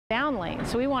down lane.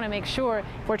 So we want to make sure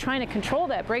if we're trying to control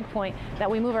that break point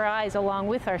that we move our eyes along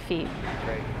with our feet.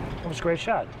 Great. That was a great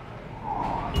shot.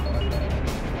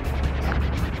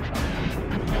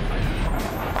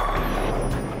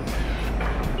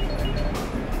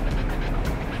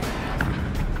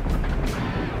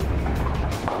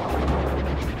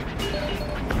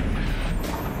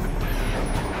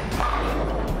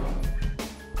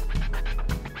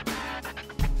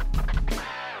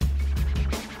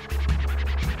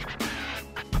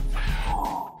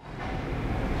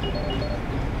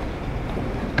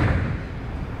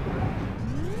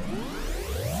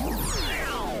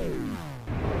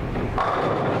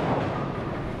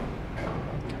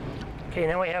 Okay,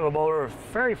 now we have a bowler of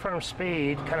very firm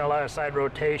speed, kind of a lot of side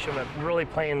rotation, but really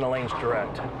playing the lanes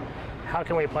direct. How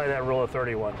can we apply that rule of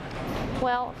 31?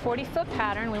 Well, 40-foot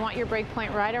pattern, we want your break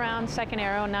point right around second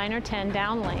arrow, 9 or 10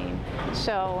 down lane.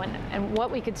 So, and what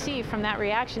we could see from that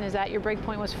reaction is that your break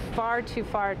point was far too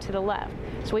far to the left.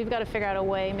 So we've got to figure out a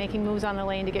way, making moves on the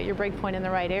lane to get your break point in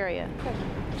the right area.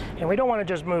 And we don't want to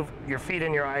just move your feet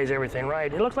and your eyes, everything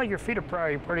right. It looks like your feet are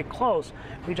probably pretty close.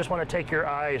 We just want to take your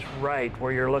eyes right,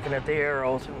 where you're looking at the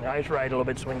arrows, and the eyes right a little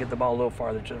bit so we can get the ball a little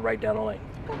farther, just right down the lane.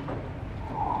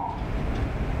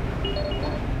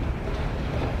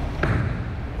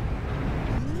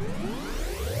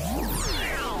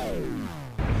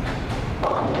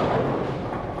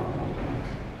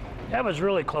 That was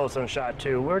really close on shot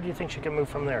two. Where do you think she can move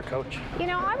from there, Coach? You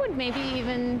know, I would maybe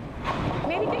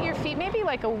get your feet, maybe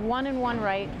like a 1 and 1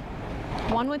 right.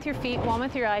 1 with your feet, 1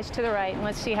 with your eyes to the right, and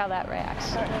let's see how that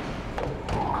reacts.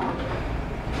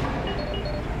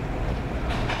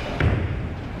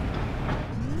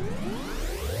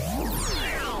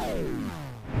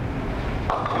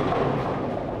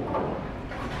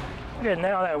 Okay,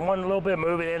 now that one little bit of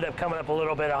move, it ended up coming up a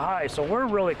little bit high, so we're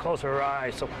really close to her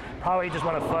eyes. So probably just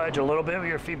want to fudge a little bit with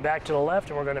your feet back to the left,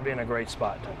 and we're going to be in a great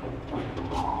spot.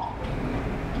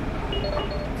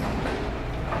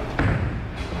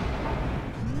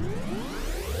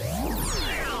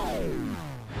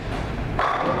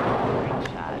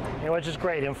 And which is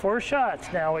great. In 4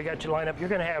 shots, now we got you lined up. You're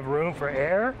going to have room for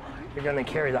air. You're going to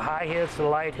carry the high hits, the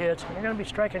light hits, and you're going to be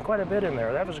striking quite a bit in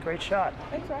there. That was a great shot.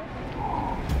 Thanks, Ryan.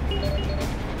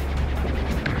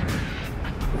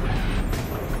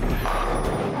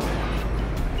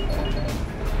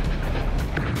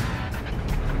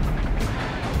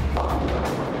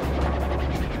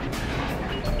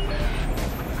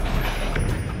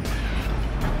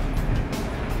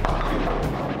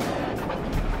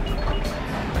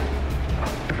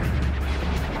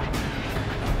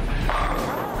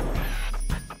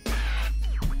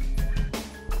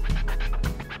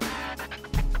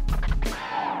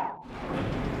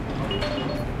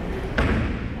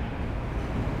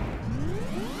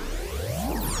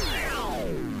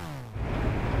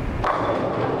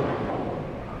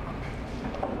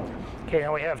 Okay,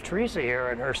 now we have Teresa here,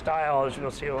 and her style, as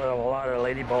you'll see with a lot of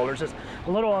lady bowlers, is a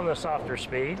little on the softer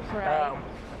speed. Right.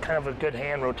 Kind of a good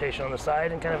hand rotation on the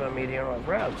side and kind of a medium on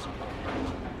revs.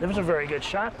 There was a very good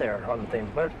shot there on the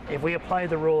thing, but if we apply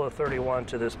the rule of 31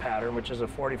 to this pattern, which is a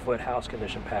 40-foot house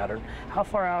condition pattern, how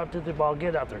far out did the ball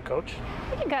get out there, Coach?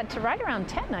 I think it got to right around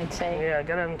 10, I'd say. Yeah,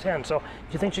 got it on 10. So do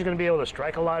you think she's going to be able to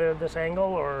strike a lot at this angle,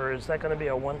 or is that going to be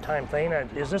a one-time thing?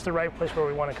 Is this the right place where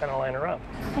we want to kind of line her up?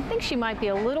 I think she might be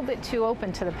a little bit too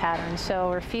open to the pattern,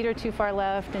 so her feet are too far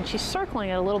left, and she's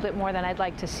circling it a little bit more than I'd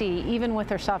like to see, even with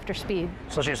her softer speed.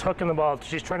 So she's hooking the ball.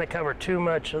 She's trying to cover too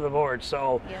much of the board,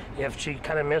 so if she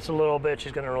kind of misses a little bit,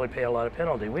 she's going to really pay a lot of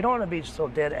penalty. We don't want to be so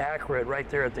dead accurate right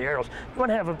there at the arrows. We want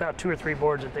to have about 2 or 3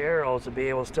 boards at the arrows to be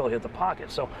able to still hit the pocket.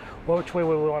 So which way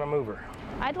would we want to move her?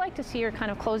 I'd like to see her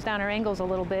kind of close down her angles a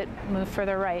little bit, move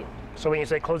further right. So when you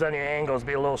say close down your angles,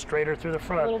 be a little straighter through the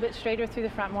front. A little bit straighter through the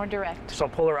front, more direct. So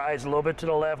pull her eyes a little bit to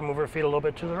the left, move her feet a little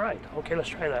bit to the right. Okay, let's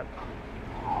try that.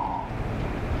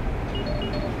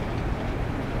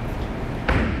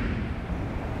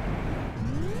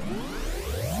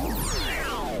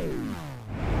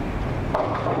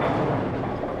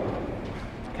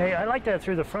 Okay, I like that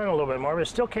through the front a little bit more, but it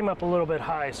still came up a little bit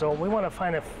high, so we want to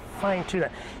fine-tune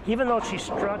that. Even though she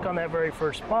struck on that very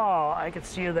first ball, I could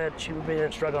see that she would be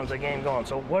in struggle as the game going.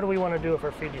 So what do we want to do with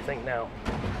her feet, do you think, now?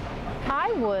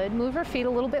 I would move her feet a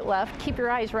little bit left, keep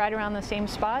your eyes right around the same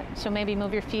spot. So maybe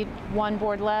move your feet 1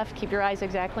 board left, keep your eyes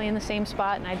exactly in the same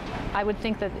spot, and I would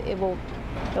think that it'll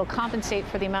compensate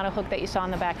for the amount of hook that you saw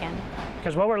in the back end.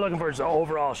 Because what we're looking for is the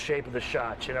overall shape of the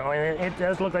shot, you know, and it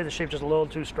does look like the shape's just a little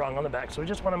too strong on the back, so we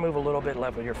just want to move a little bit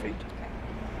left with your feet.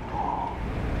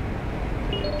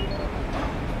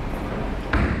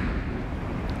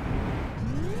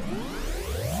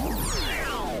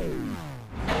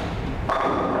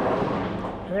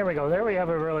 there we go. There we have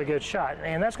a really good shot.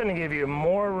 And that's going to give you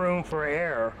more room for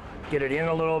error. Get it in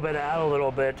a little bit, out a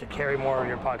little bit to carry more of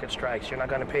your pocket strikes. You're not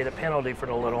going to pay the penalty for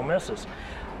the little misses.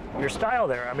 Your style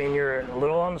there, I mean, you're a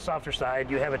little on the softer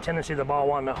side. You have a tendency of the ball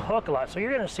wanting to hook a lot. So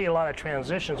you're going to see a lot of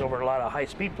transitions over a lot of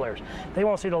high-speed players. They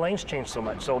won't see the lanes change so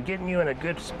much. So getting you in a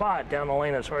good spot down the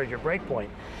lane as far as your break point.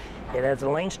 And as the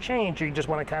lanes change, you just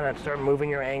want to kind of start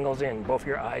moving your angles in, both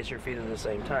your eyes, your feet at the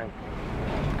same time.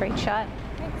 Great shot.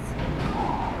 Thanks.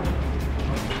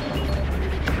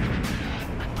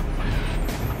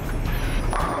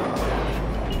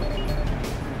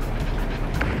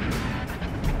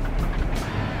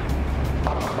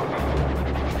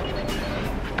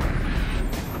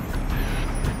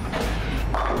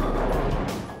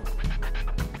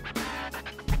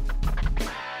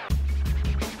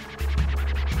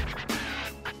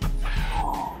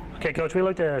 Okay, Coach, we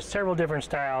looked at several different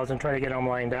styles and tried to get them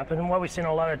lined up. And what we've seen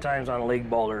a lot of times on league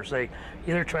bowlers, they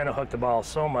either trying to hook the ball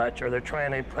so much or they're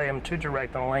trying to play them too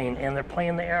direct on the lane and they're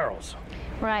playing the arrows.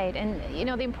 Right, and you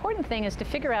know, the important thing is to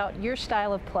figure out your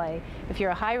style of play. If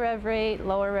you're a high rev rate,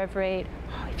 lower rev rate,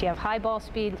 if you have high ball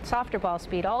speed, softer ball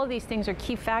speed, all of these things are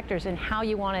key factors in how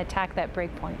you want to attack that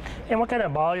break point. And what kind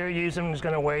of ball you're using is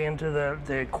going to weigh into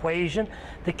the equation.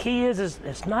 The key is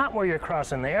it's not where you're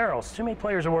crossing the arrows. Too many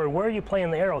players are worried, where are you playing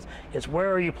the arrows? It's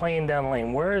where are you playing down the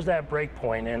lane? Where is that break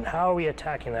point and how are we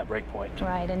attacking that break point?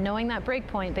 Right, and knowing that break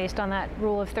point based on that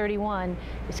rule of 31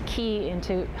 is key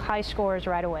into high scores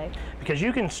right away. Because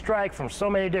you can strike from so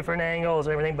many different angles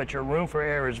and everything, but your room for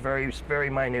error is very, very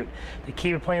minute. The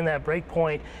key to playing that break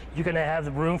point, you're going to have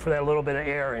the room for that little bit of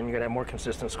error and you're going to have more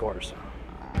consistent scores.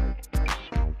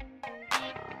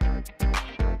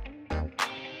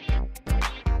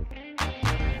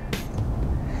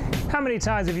 How many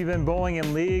times have you been bowling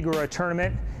in league or a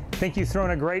tournament, think you've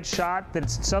thrown a great shot that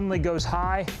suddenly goes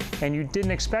high and you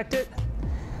didn't expect it?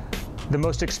 The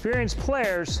most experienced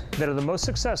players that are the most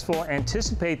successful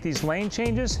anticipate these lane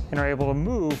changes and are able to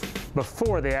move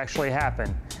before they actually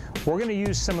happen. We're going to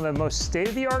use some of the most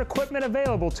state-of-the-art equipment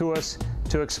available to us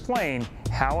to explain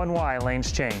how and why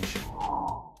lanes change.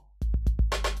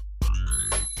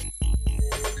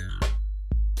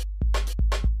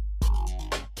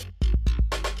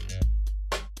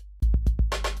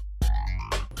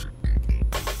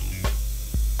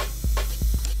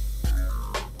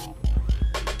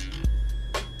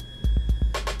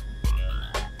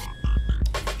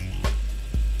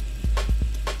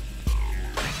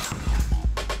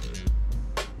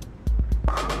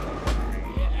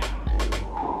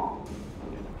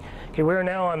 Okay, we're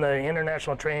now on the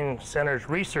International Training Center's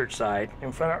research side in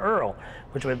front of Earl,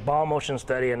 which with ball motion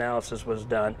study analysis was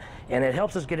done. And it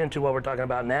helps us get into what we're talking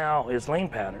about now is lane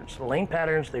patterns. Lane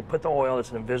patterns, they put the oil,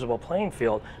 it's an invisible playing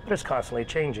field, but it's constantly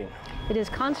changing. It is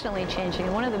constantly changing,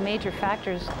 and one of the major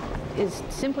factors is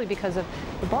simply because of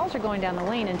the balls are going down the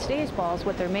lane, and today's balls,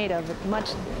 what they're made of, a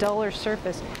much duller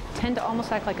surface, tend to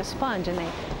almost act like a sponge, and they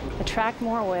attract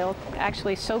more oil,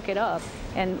 actually soak it up,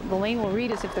 and the lane will read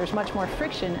as if there's much more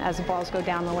friction as the balls go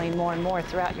down the lane more and more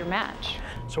throughout your match.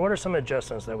 So what are some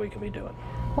adjustments that we can be doing?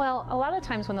 Well, a lot of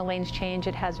times when the lanes change,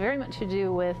 it has very much to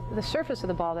do with the surface of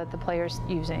the ball that the player's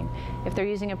using. If they're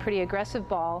using a pretty aggressive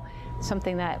ball,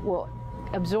 something that will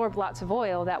absorb lots of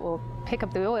oil, that will pick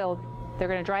up the oil, they're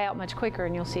going to dry out much quicker,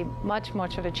 and you'll see much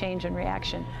of a change in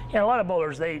reaction. Yeah, a lot of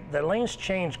bowlers, the lanes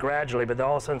change gradually, but they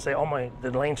all of a sudden say, oh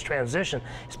the lanes transition.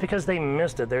 It's because they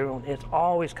missed it. It's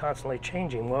always constantly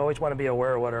changing. We always want to be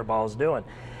aware of what our ball is doing.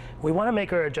 We want to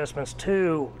make our adjustments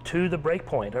to the break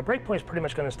point. Our break point is pretty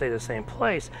much going to stay the same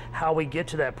place. How we get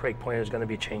to that break point is going to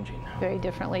be changing. Very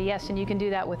differently, yes, and you can do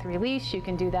that with release, you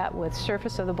can do that with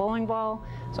surface of the bowling ball.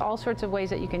 So all sorts of ways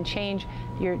that you can change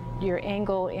your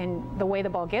angle in the way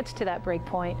the ball gets to that break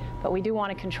point, but we do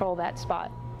want to control that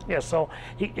spot. Yeah, so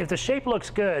if the shape looks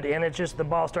good and it's just the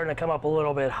ball starting to come up a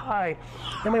little bit high,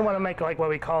 then we want to make like what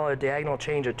we call a diagonal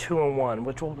change of 2 and 1,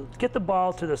 which will get the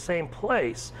ball to the same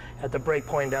place at the break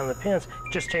point down the pins.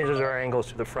 It just changes our angles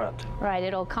to the front. Right,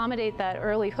 it'll accommodate that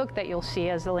early hook that you'll see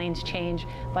as the lanes change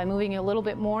by moving a little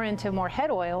bit more into more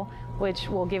head oil, which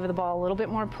will give the ball a little bit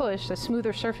more push, a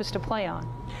smoother surface to play on.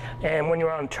 And when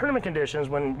you're on tournament conditions,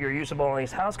 when you're usable in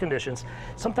these house conditions,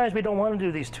 sometimes we don't want to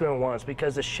do these 2 and 1s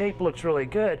because the shape looks really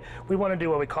good. We want to do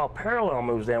what we call parallel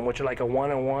moves then, which are like a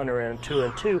 1 and 1 or a 2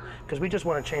 and 2, because we just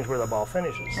want to change where the ball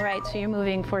finishes. Right, so you're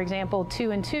moving, for example,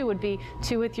 2 and 2 would be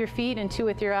 2 with your feet and 2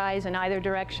 with your eyes in either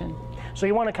direction. So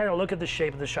you want to kind of look at the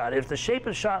shape of the shot. If the shape of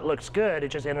the shot looks good, it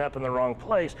just ended up in the wrong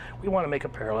place, we want to make a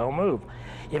parallel move.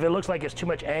 If it looks like it's too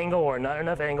much angle or not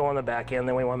enough angle on the back end,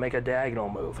 then we want to make a diagonal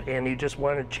move. And you just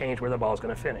want to change where the ball is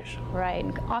going to finish. Right.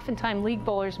 And oftentimes league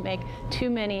bowlers make too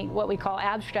many what we call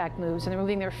abstract moves, and they're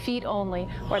moving their feet only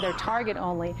or their target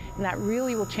only, and that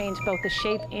really will change both the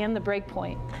shape and the break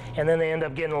point. And then they end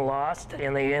up getting lost,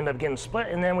 and they end up getting split,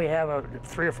 and then we have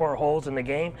 3 or 4 holes in the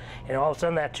game, and all of a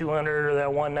sudden that 200 or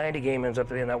that 190 game ends up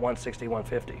being that 160,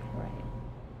 150. Right.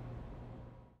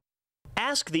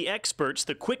 Ask the experts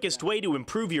the quickest way to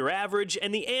improve your average,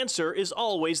 and the answer is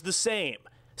always the same.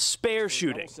 Spare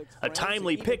shooting. A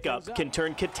timely pickup can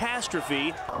turn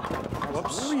catastrophe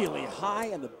really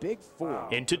high on the big 4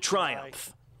 into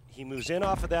triumph. He moves in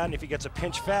off of that, and if he gets a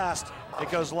pinch fast, it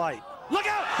goes light. Look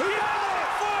out! Yeah!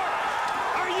 4!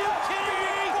 Are you kidding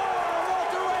me?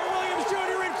 Walter Ray Williams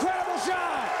Jr., incredible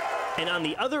shot! And on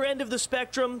the other end of the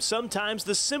spectrum, sometimes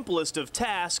the simplest of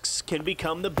tasks can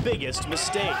become the biggest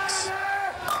mistakes.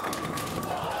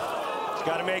 He's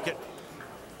got to make it.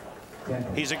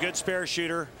 He's a good spare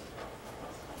shooter,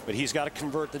 but he's got to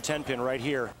convert the 10-pin right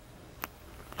here.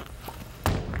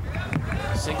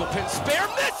 Single pin spare,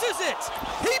 misses it!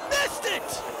 He missed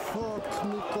it!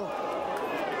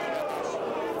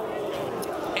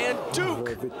 And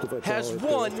Duke has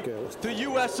won the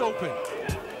U.S. Open.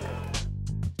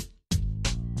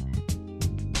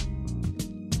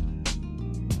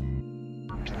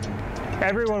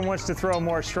 Everyone wants to throw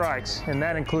more strikes, and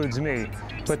that includes me.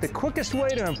 But the quickest way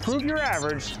to improve your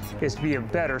average is to be a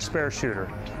better spare shooter.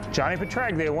 Johnny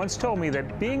Petraglia once told me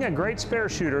that being a great spare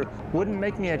shooter wouldn't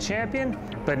make me a champion,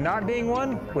 but not being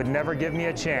one would never give me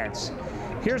a chance.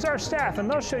 Here's our staff, and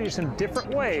they'll show you some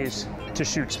different ways to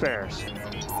shoot spares.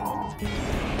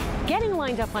 Getting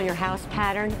lined up on your house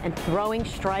pattern and throwing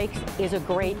strikes is a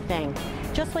great thing,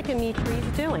 just like Amitri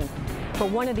is doing.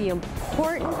 But one of the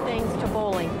important things to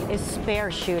bowling is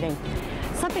spare shooting.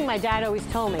 Something my dad always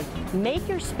told me, make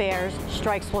your spares,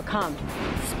 strikes will come.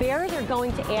 Spares are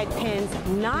going to add pins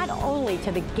not only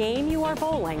to the game you are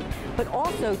bowling, but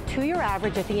also to your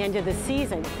average at the end of the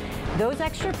season. Those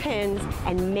extra pins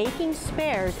and making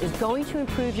spares is going to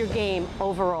improve your game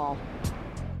overall.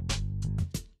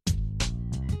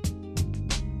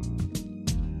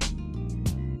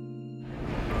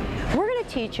 We're going to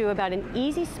teach you about an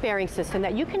easy sparing system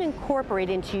that you can incorporate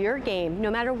into your game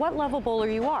no matter what level bowler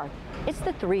you are. It's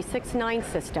the 3-6-9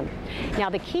 system.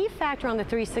 Now the key factor on the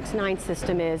 3-6-9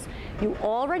 system is you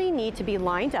already need to be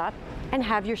lined up and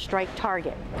have your strike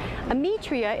target.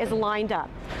 Amitria is lined up.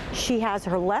 She has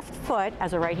her left foot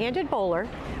as a right-handed bowler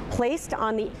placed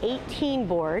on the 18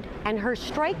 board, and her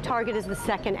strike target is the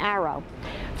second arrow.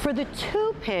 For the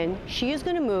 2-pin, she is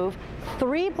going to move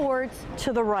 3 boards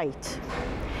to the right.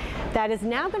 That is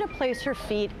now going to place her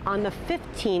feet on the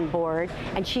 15 board,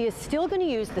 and she is still going to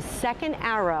use the second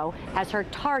arrow as her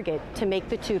target to make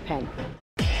the 2-pin.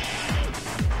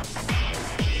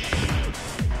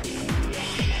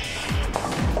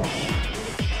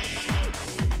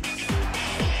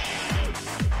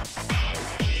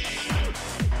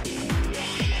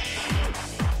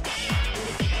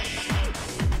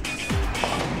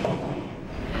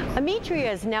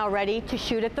 Amitria is now ready to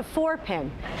shoot at the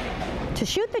 4-pin. To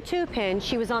shoot the 2-pin,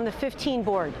 she was on the 15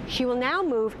 board. She will now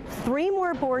move 3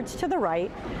 more boards to the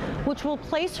right, which will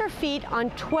place her feet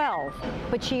on 12,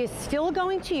 but she is still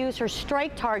going to use her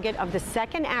strike target of the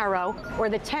second arrow or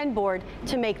the 10 board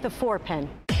to make the 4-pin.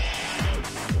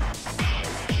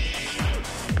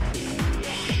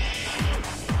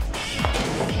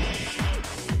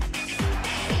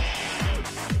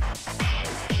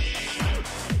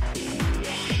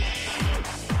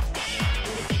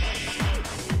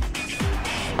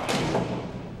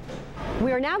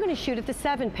 We are now going to shoot at the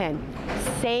 7-pin.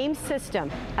 Same system.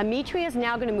 Amitria is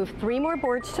now going to move 3 more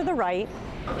boards to the right.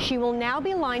 She will now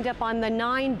be lined up on the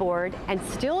 9 board and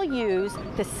still use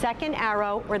the second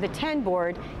arrow or the 10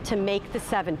 board to make the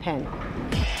 7-pin.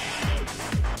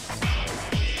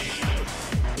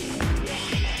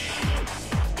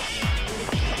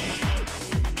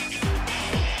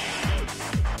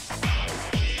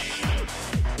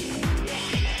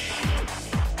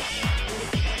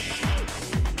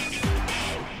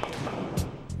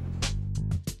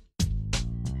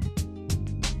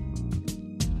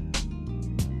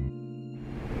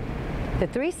 The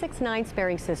 3-6-9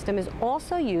 sparing system is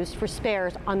also used for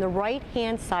spares on the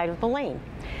right-hand side of the lane.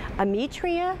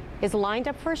 Amitria is lined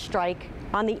up for a strike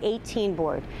on the 18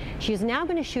 board. She is now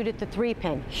going to shoot at the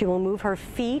 3-pin. She will move her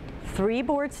feet 3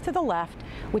 boards to the left,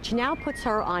 which now puts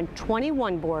her on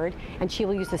 21 board, and she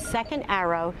will use the second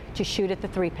arrow to shoot at the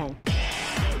 3-pin.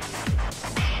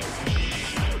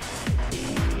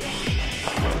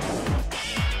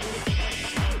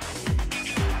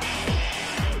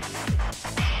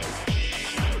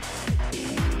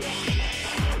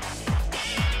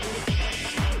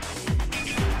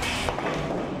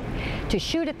 To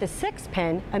shoot at the 6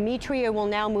 pin, Ametria will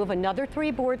now move another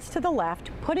 3 boards to the left,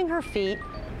 putting her feet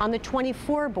on the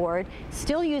 24 board,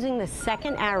 still using the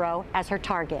 2nd arrow as her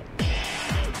target.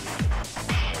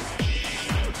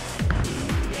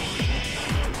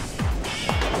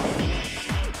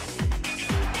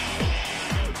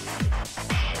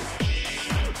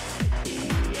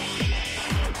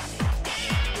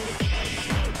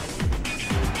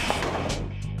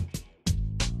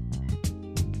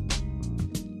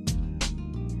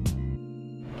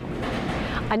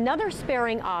 Another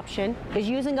sparing option is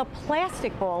using a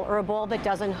plastic ball or a ball that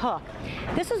doesn't hook.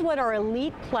 This is what our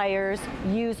elite players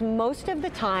use most of the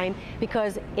time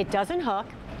because it doesn't hook.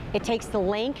 It takes the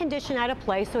lane condition out of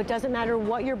play, so it doesn't matter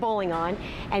what you're bowling on.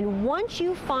 And once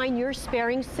you find your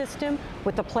sparing system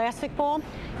with the plastic ball,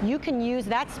 you can use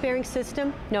that sparing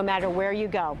system no matter where you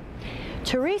go.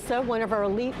 Teresa, one of our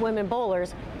elite women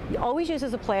bowlers, always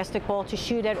uses a plastic ball to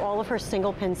shoot at all of her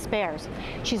single pin spares.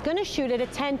 She's going to shoot at a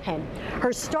 10 pin.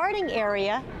 Her starting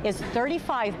area is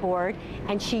 35 board,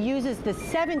 and she uses the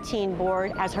 17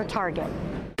 board as her target.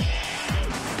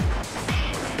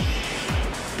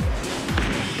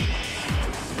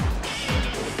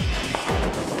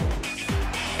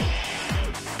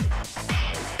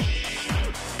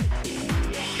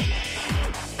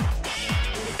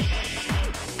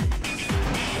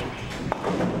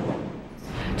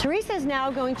 Teresa is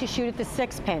now going to shoot at the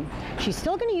 6 pin. She's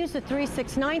still going to use the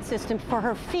 3-6-9 system for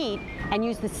her feet and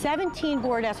use the 17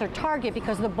 board as her target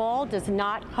because the ball does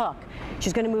not hook.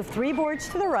 She's going to move 3 boards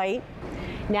to the right.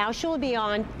 Now she'll be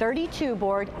on 32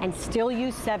 board and still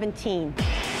use 17.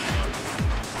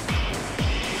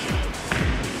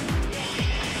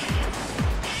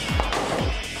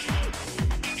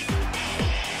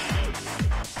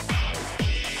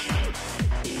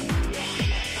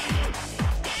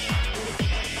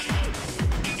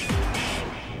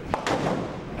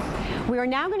 We are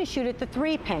now going to shoot at the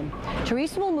 3 pin.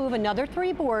 Teresa will move another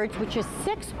 3 boards, which is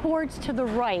 6 boards to the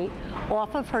right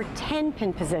off of her 10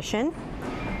 pin position.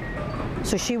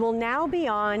 So she will now be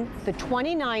on the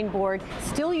 29 board,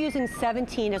 still using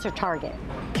 17 as her target.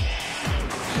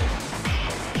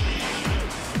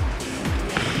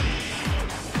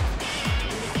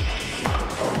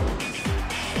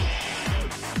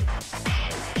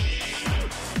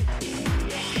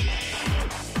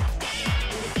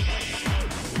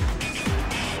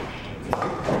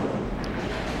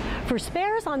 For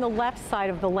spares on the left side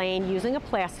of the lane using a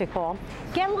plastic ball,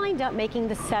 get lined up making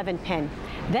the 7 pin.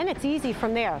 Then it's easy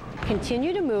from there.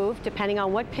 Continue to move depending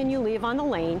on what pin you leave on the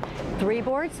lane, 3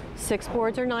 boards, 6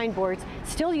 boards, or 9 boards,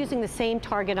 still using the same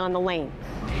target on the lane.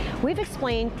 We've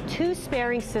explained 2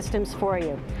 sparing systems for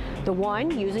you. The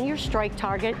one using your strike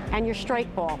target and your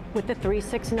strike ball with the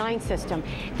 3-6-9 system.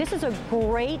 This is a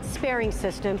great sparing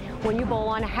system when you bowl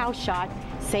on a house shot.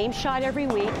 Same shot every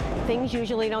week, things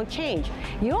usually don't change.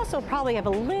 You also probably have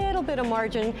a little bit of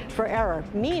margin for error,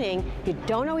 meaning you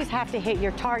don't always have to hit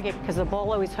your target because the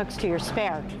ball always hooks to your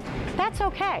spare. That's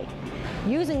okay.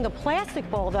 Using the plastic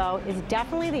ball, though, is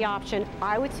definitely the option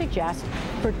I would suggest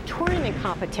for tournament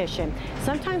competition.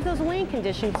 Sometimes those lane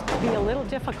conditions can be a little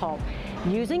difficult.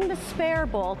 Using the spare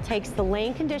ball takes the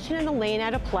lane condition and the lane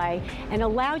out of play and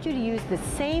allows you to use the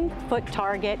same foot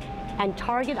target and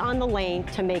target on the lane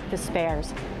to make the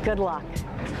spares. Good luck.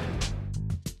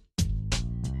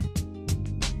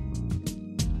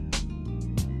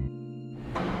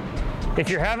 If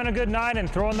you're having a good night and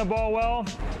throwing the ball well,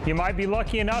 you might be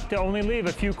lucky enough to only leave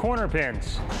a few corner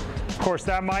pins. Of course,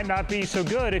 that might not be so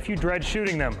good if you dread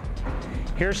shooting them.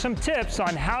 Here's some tips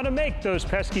on how to make those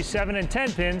pesky 7 and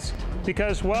 10 pins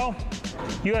because, well,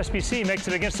 USBC makes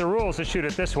it against the rules to shoot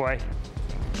it this way.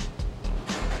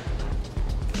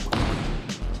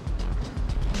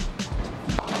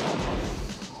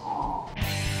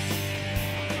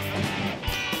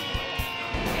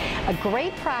 A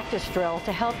great practice drill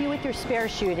to help you with your spare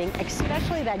shooting,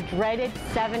 especially that dreaded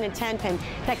 7 and 10 pin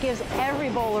that gives every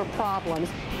bowler problems,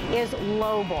 is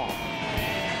low ball.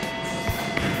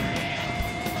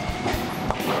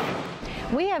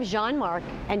 We have Jean-Marc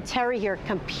and Terry here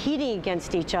competing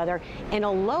against each other in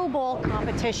a low ball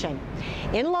competition.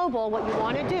 In low ball, what you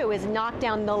want to do is knock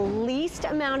down the least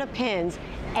amount of pins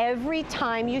every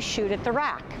time you shoot at the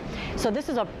rack. So this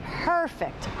is a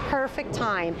perfect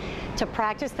time to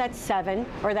practice that 7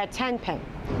 or that 10 pin.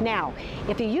 Now,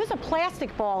 if you use a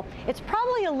plastic ball, it's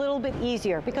probably a little bit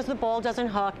easier because the ball doesn't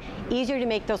hook, easier to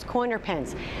make those corner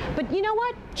pins. But you know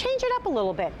what? Change it up a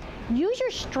little bit. Use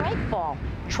your strike ball.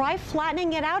 Try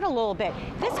flattening it out a little bit.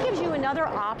 This gives you another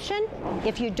option.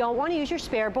 If you don't want to use your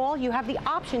spare ball, you have the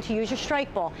option to use your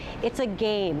strike ball. It's a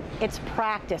game, it's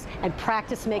practice, and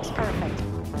practice makes perfect.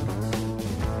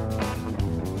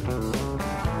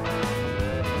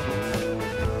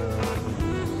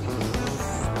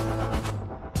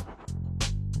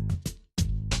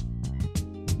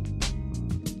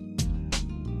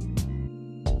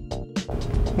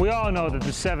 We all know that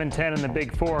the 710 and the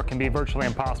Big Four can be virtually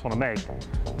impossible to make,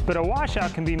 but a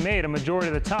washout can be made a majority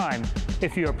of the time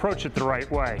if you approach it the right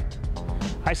way.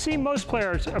 I see most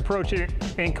players approach it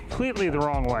in completely the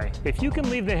wrong way. If you can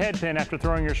leave the head pin after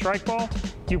throwing your strike ball,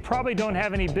 you probably don't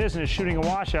have any business shooting a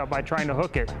washout by trying to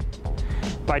hook it.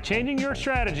 By changing your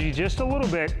strategy just a little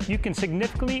bit, you can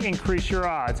significantly increase your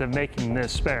odds of making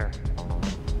this spare.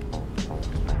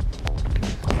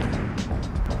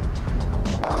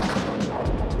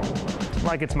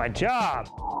 Like it's my job.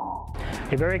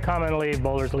 A very common lead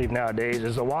bowlers leave nowadays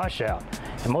is a washout.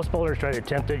 And most bowlers try to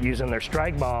attempt it using their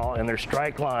strike ball and their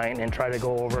strike line and try to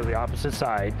go over the opposite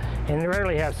side, and they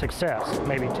rarely have success,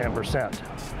 maybe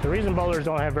 10%. The reason bowlers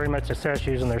don't have very much success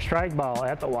using their strike ball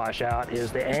at the washout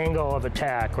is the angle of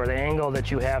attack, or the angle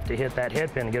that you have to hit that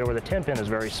head pin to get over the 10 pin is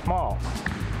very small.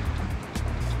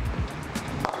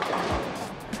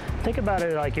 Think about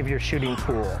it like if you're shooting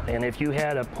pool, and if you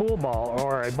had a pool ball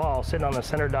or a ball sitting on the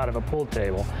center dot of a pool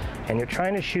table, and you're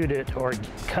trying to shoot it or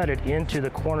cut it into the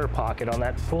corner pocket on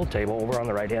that pool table over on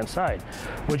the right-hand side.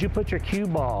 Would you put your cue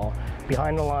ball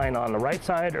behind the line on the right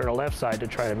side or the left side to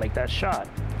try to make that shot?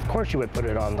 Of course you would put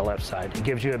it on the left side. It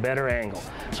gives you a better angle.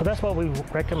 So that's what we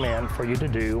recommend for you to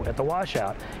do at the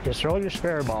washout, is throw your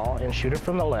spare ball and shoot it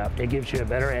from the left. It gives you a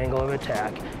better angle of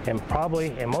attack and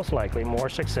probably, and most likely, more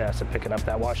success at picking up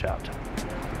that washout.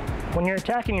 When you're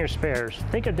attacking your spares,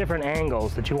 think of different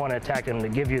angles that you want to attack them to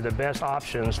give you the best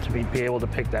options to be able to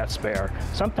pick that spare.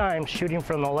 Sometimes shooting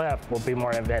from the left will be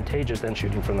more advantageous than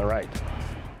shooting from the right.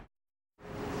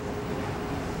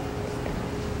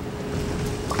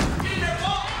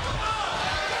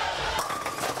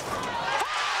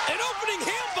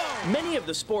 Many of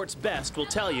the sport's best will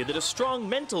tell you that a strong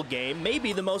mental game may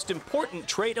be the most important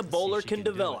trait a bowler can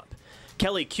develop.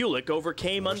 Kelly Kulick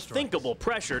overcame unthinkable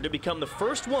pressure to become the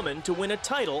first woman to win a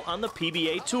title on the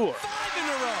PBA Tour. 5 in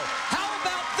a row. How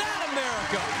about that,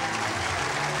 America?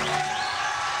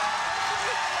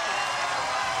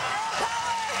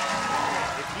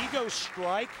 If he goes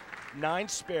strike, 9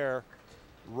 spare,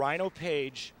 Rhino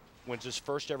Page wins his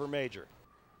first ever major.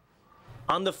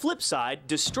 On the flip side,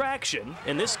 distraction,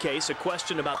 in this case a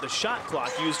question about the shot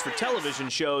clock used for television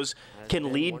shows,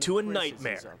 can lead to a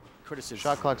nightmare.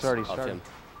 Shot clock's already started.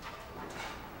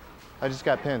 I just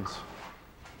got pins.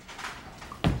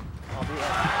 Oh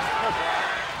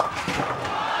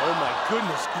my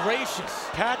goodness gracious.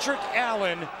 Patrick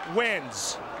Allen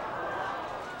wins.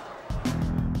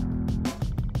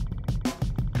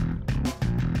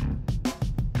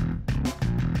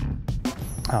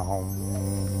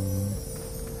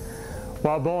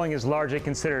 While bowling is largely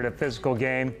considered a physical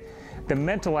game, the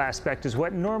mental aspect is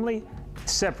what normally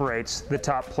separates the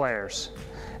top players.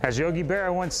 As Yogi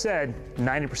Berra once said,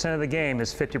 90% of the game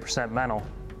is 50% mental,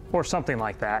 or something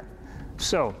like that.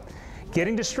 So,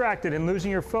 getting distracted and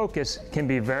losing your focus can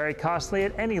be very costly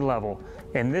at any level.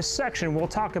 In this section, we'll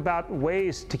talk about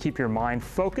ways to keep your mind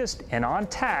focused and on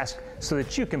task so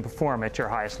that you can perform at your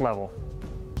highest level.